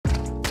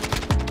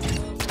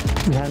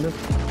Behind us.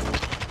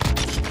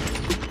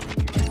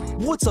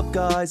 What's up,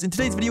 guys? In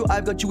today's video,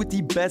 I've got you with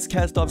the best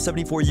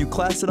Kastov-74u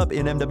class setup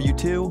in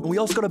MW2, and we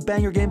also got a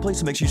banger gameplay,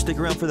 so make sure you stick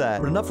around for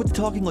that. But enough with the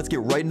talking, let's get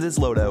right into this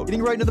loadout.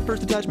 Getting right into the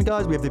first attachment,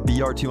 guys, we have the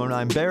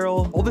BR-209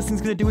 barrel. All this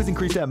thing's gonna do is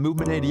increase that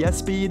movement and ADS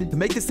speed to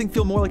make this thing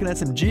feel more like an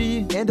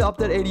SMG, and to up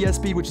that ADS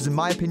speed, which is, in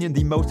my opinion,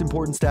 the most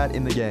important stat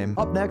in the game.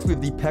 Up next, we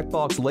have the Pec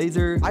Box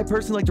laser. I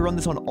personally like to run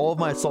this on all of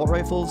my assault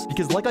rifles,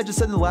 because like I just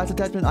said in the last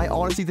attachment, I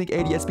honestly think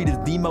ADS speed is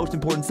the most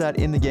important stat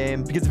in the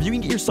game, because if you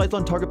can get your sights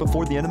on target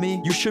before the enemy,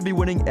 you should be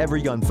winning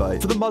every gunfight.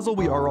 For the muzzle,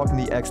 we are rocking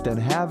the X10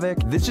 Havoc.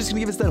 This just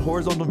gonna give us that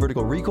horizontal and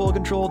vertical recoil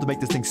control to make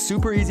this thing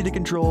super easy to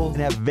control and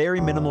have very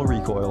minimal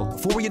recoil.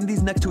 Before we get into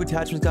these next two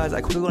attachments, guys,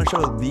 I quickly want to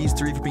shout out these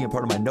three for being a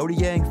part of my Noti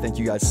gang. Thank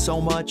you guys so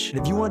much.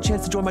 And if you want a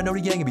chance to join my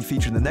Noti gang and be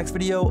featured in the next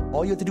video,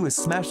 all you have to do is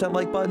smash that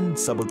like button,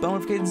 sub with bell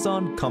notifications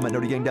on, comment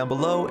Noti gang down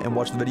below, and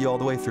watch the video all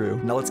the way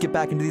through. Now let's get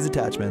back into these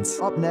attachments.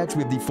 Up next,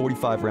 we have the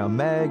 45 round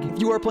mag. If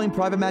you are playing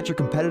private match or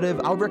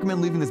competitive, I would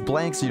recommend leaving this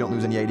blank so you don't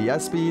lose any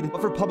ADS speed. But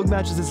for public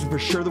matches, this is for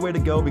sure the way to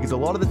go, because a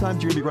lot of the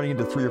times you're gonna be running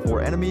into 3 or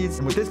 4 enemies,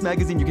 and with this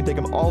magazine you can take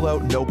them all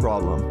out no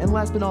problem. And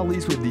last but not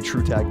least, we have the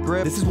True Tac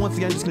grip. This is once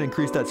again just going to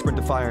increase that sprint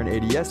to fire and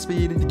ADS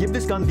speed to give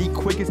this gun the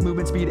quickest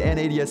movement speed and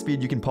ADS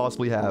speed you can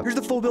possibly have. Here's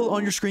the full build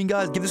on your screen,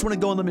 guys. Give this one a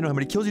go and let me know how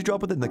many kills you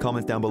drop with it in the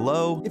comments down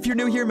below. If you're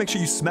new here, make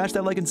sure you smash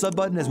that like and sub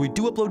button, as we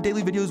do upload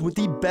daily videos with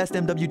the best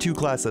MW2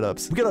 class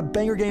setups. We got a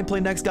banger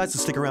gameplay next, guys, so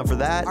stick around for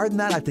that. Other than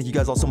that, I thank you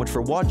guys all so much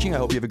for watching. I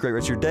hope you have a great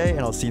rest of your day,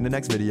 and I'll see you in the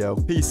next video.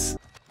 Peace.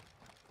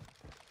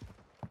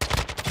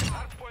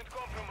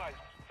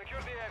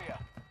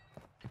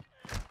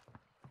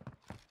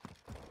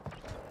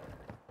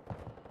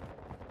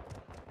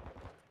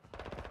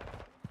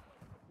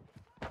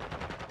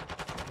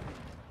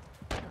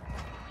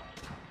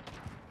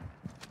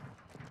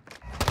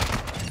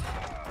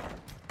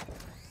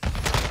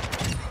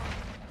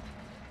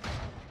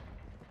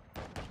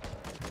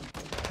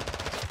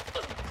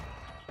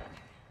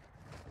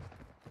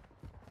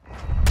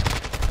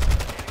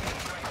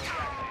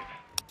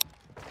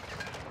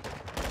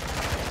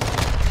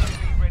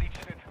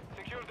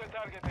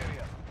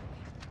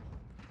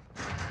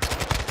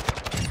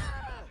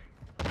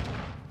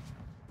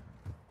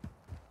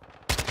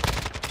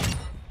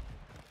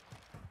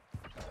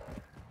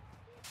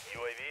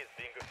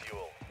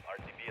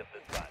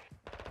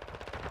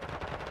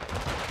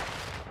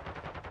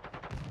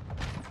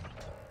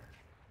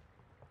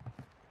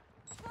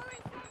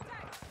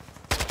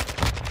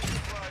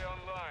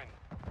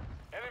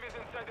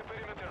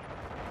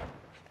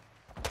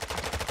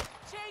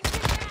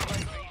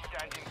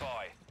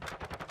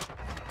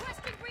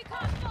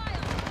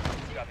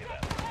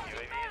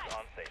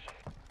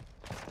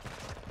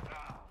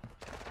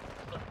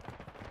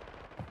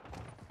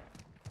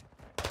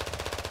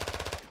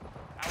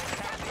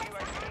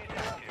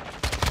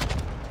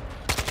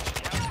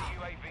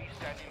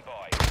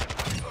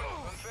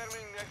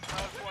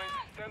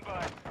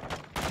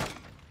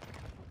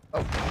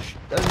 Oh,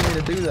 doesn't mean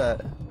to do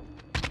that.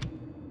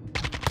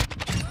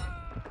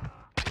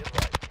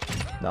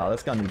 No,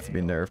 this gun needs to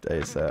be nerfed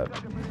ASAP.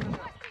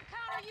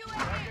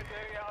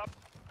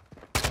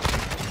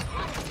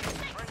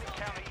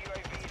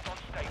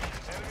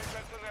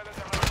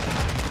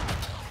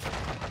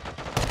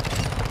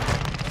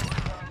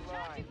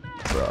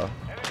 Bruh.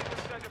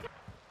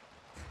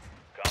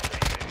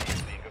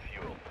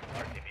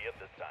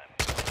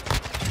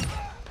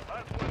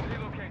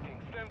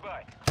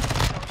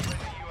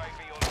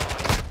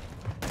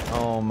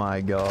 Oh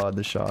my god,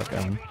 the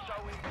shotgun.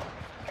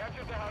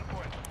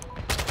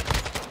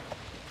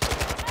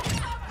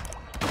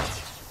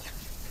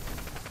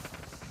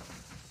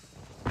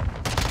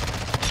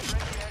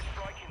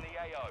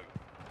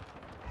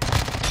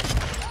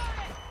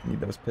 Need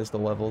those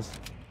pistol levels.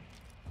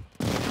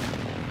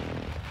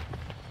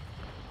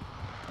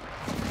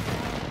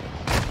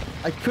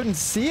 I couldn't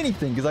see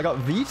anything because I got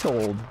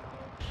VTOL'd.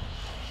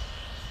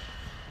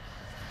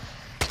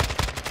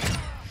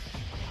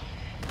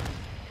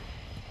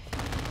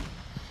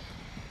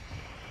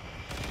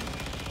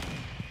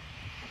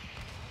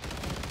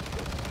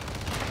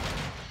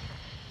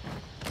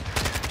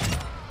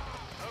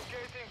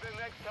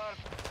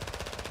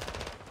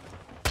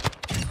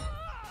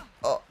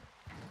 Oh.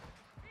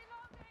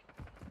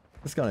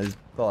 This gun is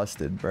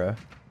busted, bruh.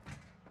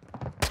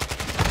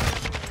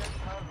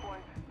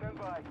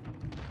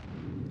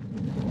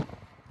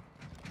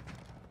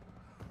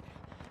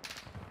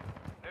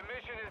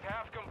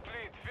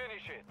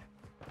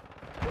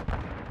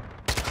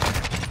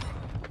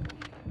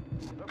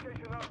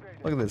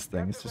 Look at this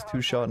thing, it's just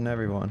two-shotting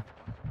everyone.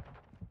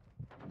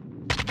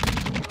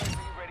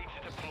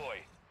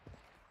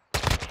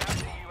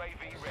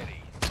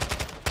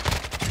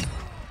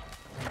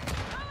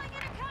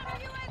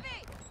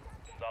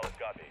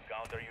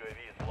 Counter UAV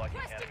is blocking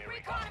enemy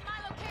recon.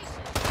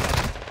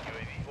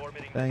 UAV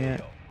orbiting Dang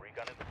it.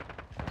 Recon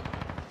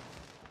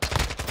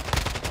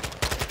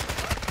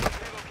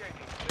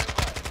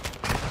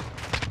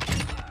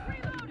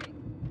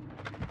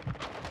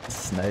is...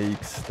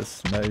 Snakes, the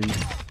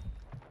snakes.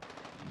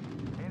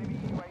 Enemy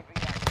UAV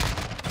active.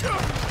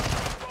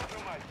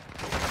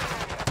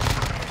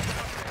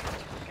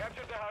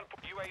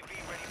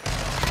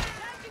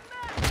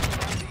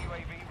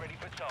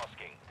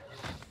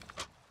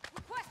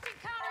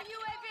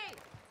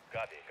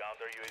 Copy.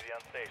 Counter UAV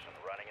on station.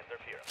 Running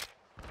interference.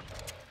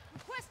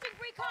 Requesting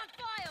recon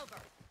flyover.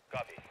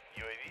 Copy.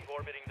 UAV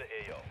orbiting the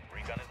AO.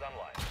 Recon is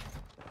online.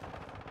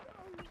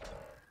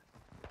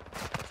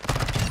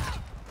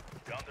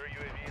 Counter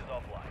UAV is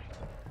offline.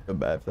 Feel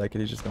bad for that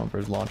kid. He's just going for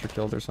his launcher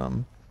kills or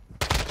something.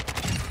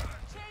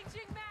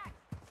 Changing back.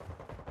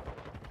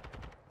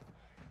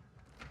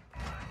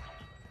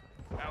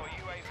 Our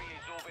UAV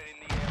is orbiting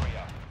the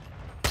area.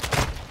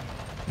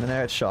 And then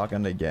I got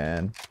shotgunned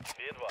again.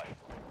 Be advised.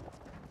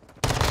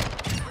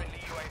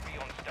 Friendly UAV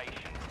on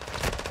station.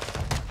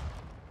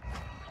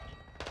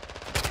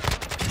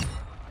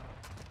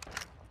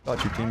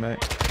 Got you,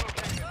 teammate.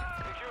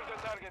 Secure the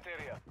target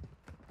area.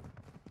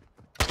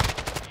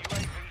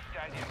 UAV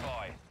standing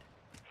by.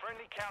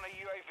 Friendly counter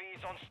UAV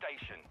is on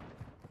station.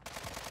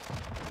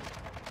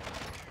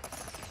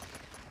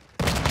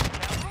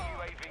 Counter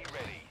UAV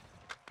ready.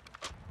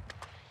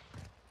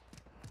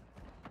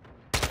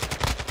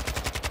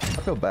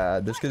 I feel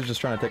bad. This kid's just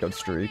trying to take out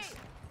streaks.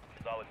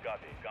 Solid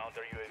copy.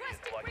 Counter UAV is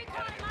Requesting blocking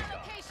recon enemy on my recon.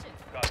 location.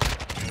 Copy.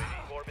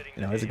 UAV orbiting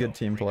You know, the he's a good AO.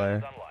 team Recon player.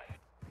 is online.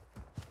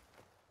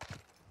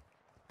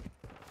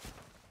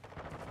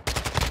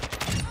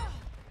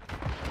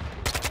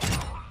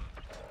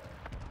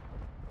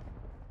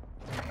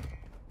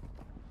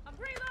 I'm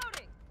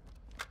reloading.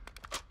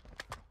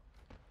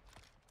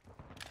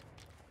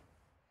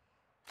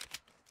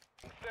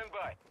 Stand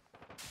by.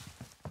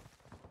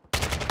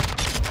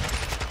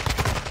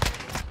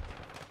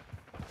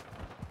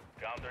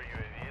 Counter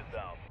UAV is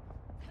down.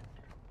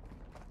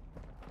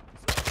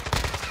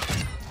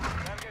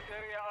 Target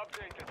area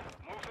updated.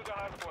 Move to the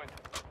hard point.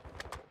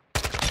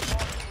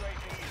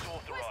 UAV is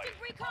authorized.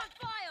 Requesting recon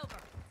flyover.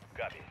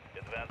 Copy.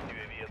 Advanced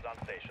UAV is on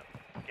station.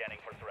 Scanning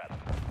for threats.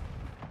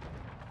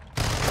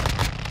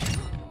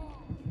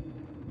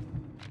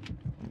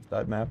 It's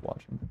that map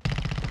watching.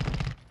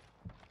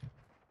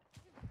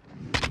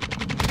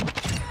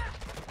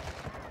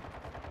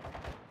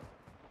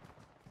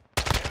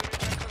 Enemy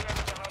vector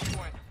at the hard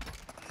point.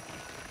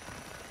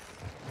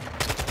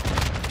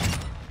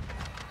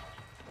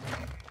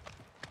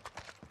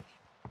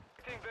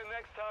 Hitting the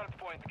next hard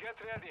point. Get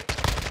ready.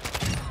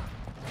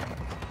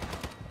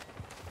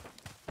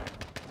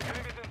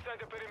 Enemies inside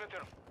the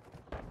perimeter.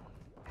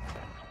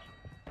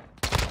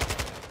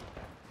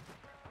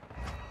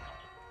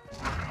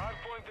 Hard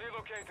point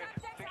relocated.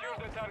 Secure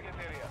the target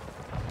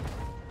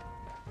area.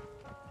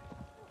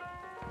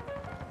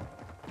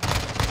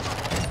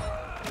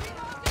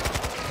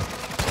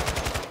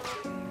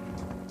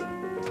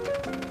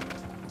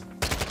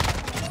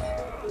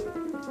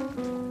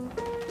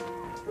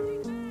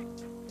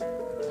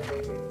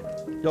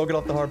 Yo, get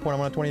off the hard point.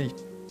 I'm on a 20.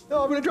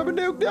 No, I'm gonna drop a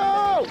nuke.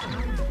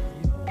 No!